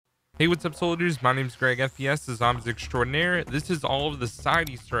Hey, what's up, soldiers? My name is GregFPS, the Zombies Extraordinaire. This is all of the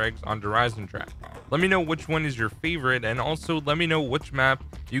side Easter eggs on Eisendrache. Let me know which one is your favorite, and also let me know which map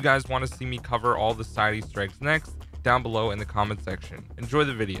you guys want to see me cover all the side Easter eggs next down below in the comment section. Enjoy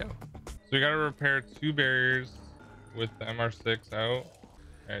the video. So we gotta repair 2 barriers with the MR6 out.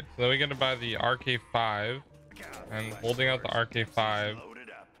 Alright, so then we gotta buy the RK5, and holding out the RK5, you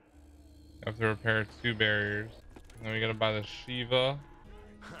have to repair 2 barriers. And then we gotta buy the Shiva.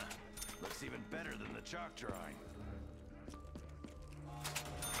 Looks even better than the chalk drawing.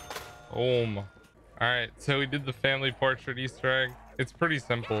 Boom. All right, so we did the family portrait Easter egg. It's pretty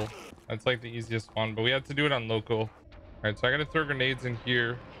simple. That's like the easiest one, but we had to do it on local. All right, so I gotta throw grenades in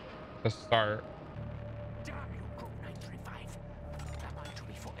here to start. Damn you, Group 935. Am I to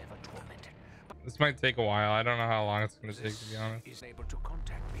be forever tormented? This might take a while. I don't know how long it's gonna take, to be honest. Is able to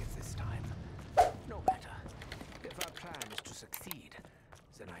contact me at this time. No matter. If our plan is to succeed,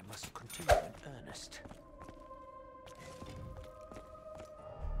 then I must continue in earnest.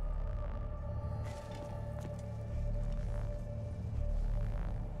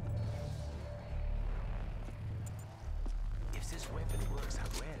 If this weapon works out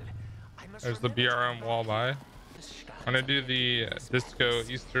well, I must. There's the BRM wall by. I'm gonna do the disco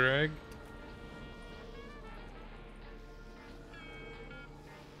Easter egg.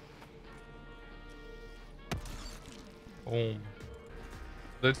 Boom.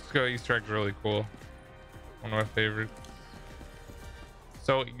 The disco Easter egg is really cool. One of my favorites.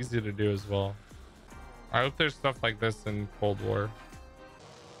 So easy to do as well. I hope there's stuff like this in Cold War.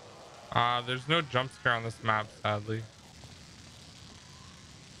 There's no jump scare on this map, sadly.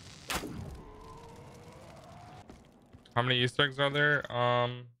 How many Easter eggs are there?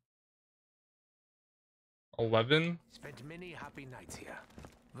 11. Spent many happy nights here,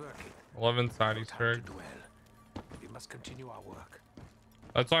 working. 11 side Easter eggs. We must continue our work.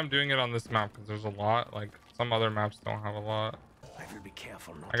 That's why I'm doing it on this map, because there's a lot. Like some other maps don't have a lot. I will be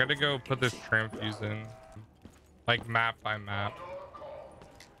careful not I gotta to go put this tram fuse in, like map by map.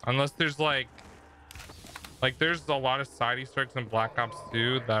 Unless there's like there's a lot of side Easter eggs in Black Ops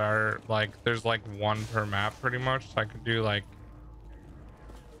 2 that are like there's like 1 per map pretty much. So I could do like,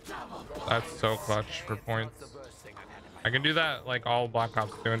 that's so clutch for points. I can do that like all Black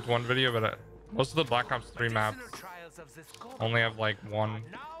Ops 2 into one video, but most of the Black Ops 3 maps only have like 1.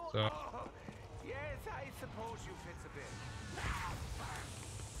 So yes, I suppose you fit a bit.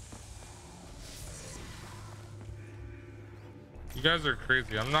 you guys are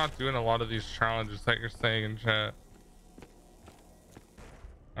crazy. I'm not doing a lot of these challenges that you're saying in chat.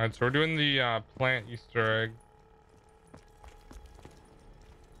 All right, so we're doing the plant Easter egg.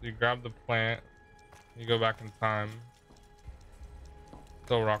 So you grab the plant, you go back in time.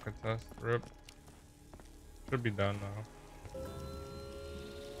 Still rocket test. Rip. Should be done now.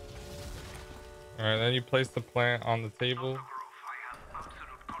 All right, then you place the plant on the table.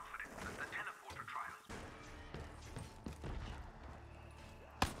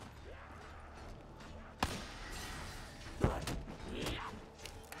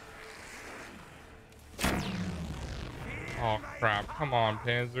 Oh crap, come on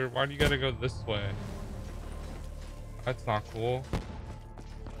Panzer, why do you gotta go this way? That's not cool.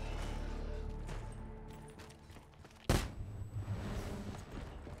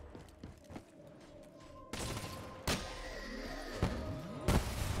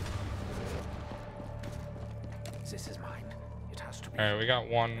 This is mine. It has to be. Alright, we got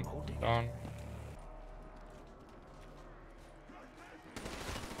one done.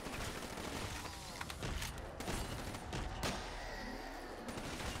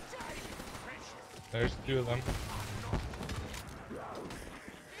 There's 2 of them.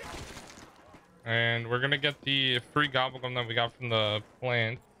 And we're gonna get the free gobblegum that we got from the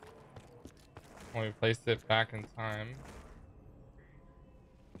plant when we placed it back in time.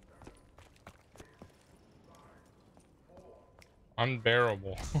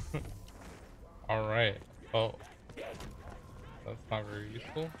 Unbearable. All right. Oh, that's not very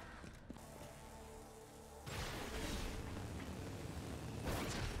useful.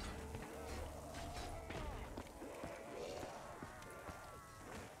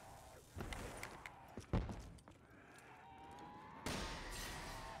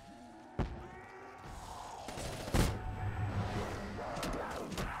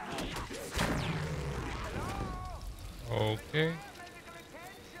 Okay.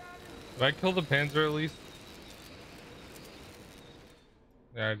 Did I kill the Panzer at least?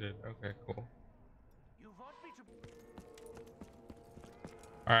 Yeah, I did. Okay, cool.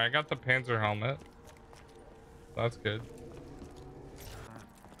 Alright, I got the Panzer helmet. That's good.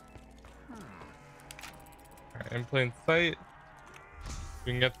 Alright, in plain sight.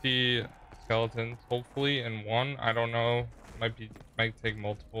 We can get the skeletons hopefully in one. I don't know. Might take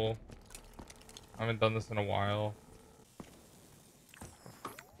multiple. I haven't done this in a while.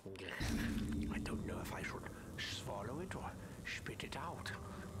 I don't know if I should swallow it or spit it out.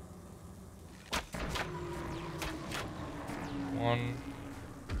 One.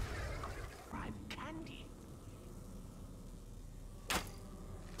 I'm candy.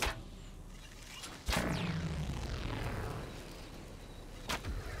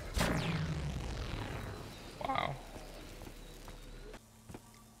 Wow.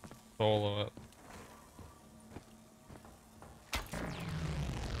 Solo it.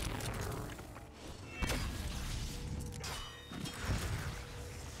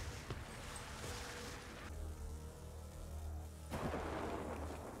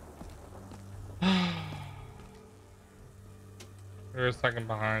 We're a second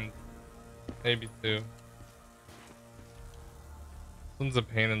behind. Maybe two. This one's a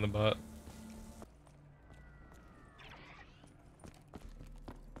pain in the butt.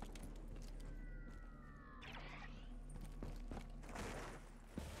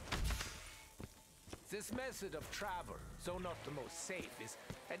 This method of travel, though not the most safe, is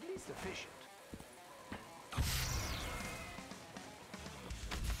at least efficient.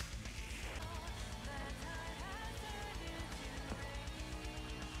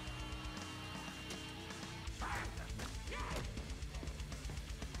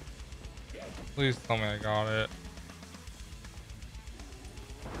 Please tell me I got it.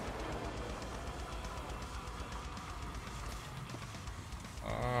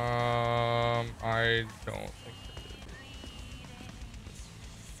 I don't think I did.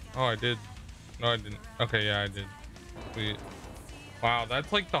 Oh, I did. No, I didn't. Okay, yeah, I did. Sweet. Wow,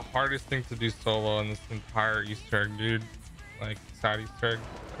 that's like the hardest thing to do solo in this entire Easter egg, dude. Like, side Easter egg,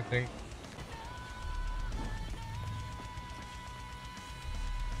 I think.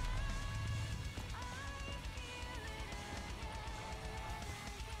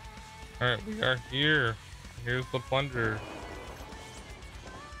 Alright, we are here. Here's the plunger.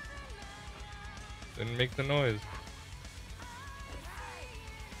 Didn't make the noise.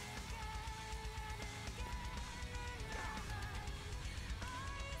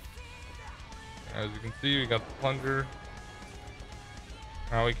 As you can see, we got the plunger.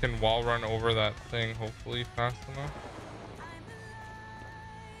 Now we can wall run over that thing, hopefully fast enough.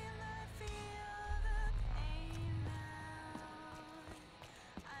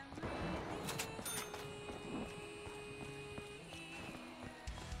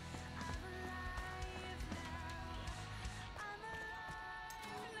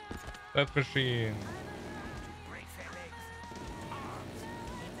 Death machine.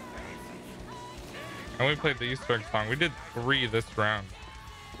 And we played the Easter egg song. We did 3 this round.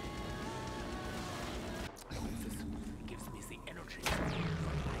 Gives me the energy.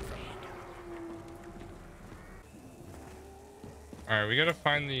 Alright, we gotta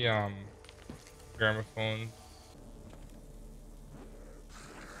find the gramophone.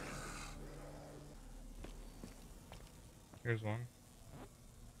 Here's one.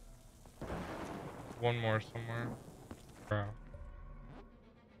 One more somewhere. Wow.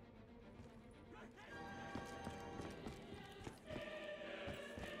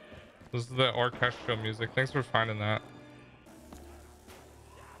 This is the orchestral music. Thanks for finding that.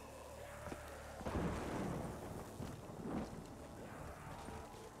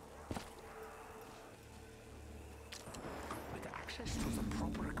 With access to the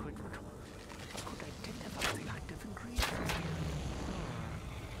proper equipment, could identify the active ingredient.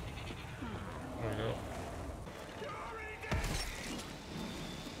 There we go.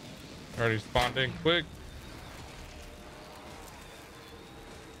 Already spawned in quick.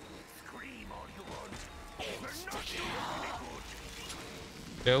 Scream all you want. We're not doing any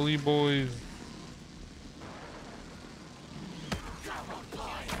good. Jelly boys.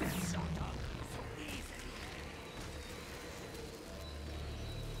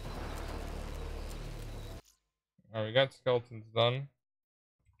 Alright, we got skeletons done.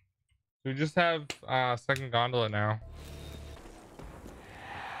 So we just have second gondola now.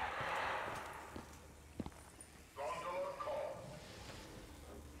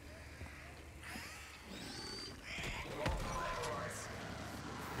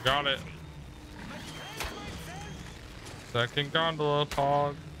 We got it. Second gondola,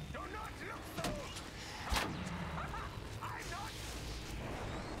 Pog.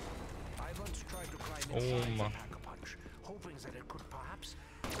 I once tried to climb Oh inside my. the pack-a-punch, hoping that it could perhaps.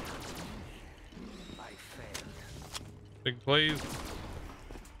 I failed. Big plays.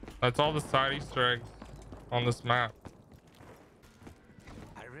 That's all the side Easter eggs on this map.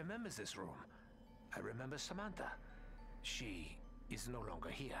 I remember this room. I remember Samantha. She is no longer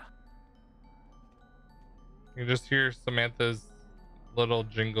here. You can just hear Samantha's little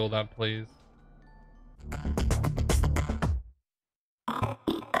jingle that plays.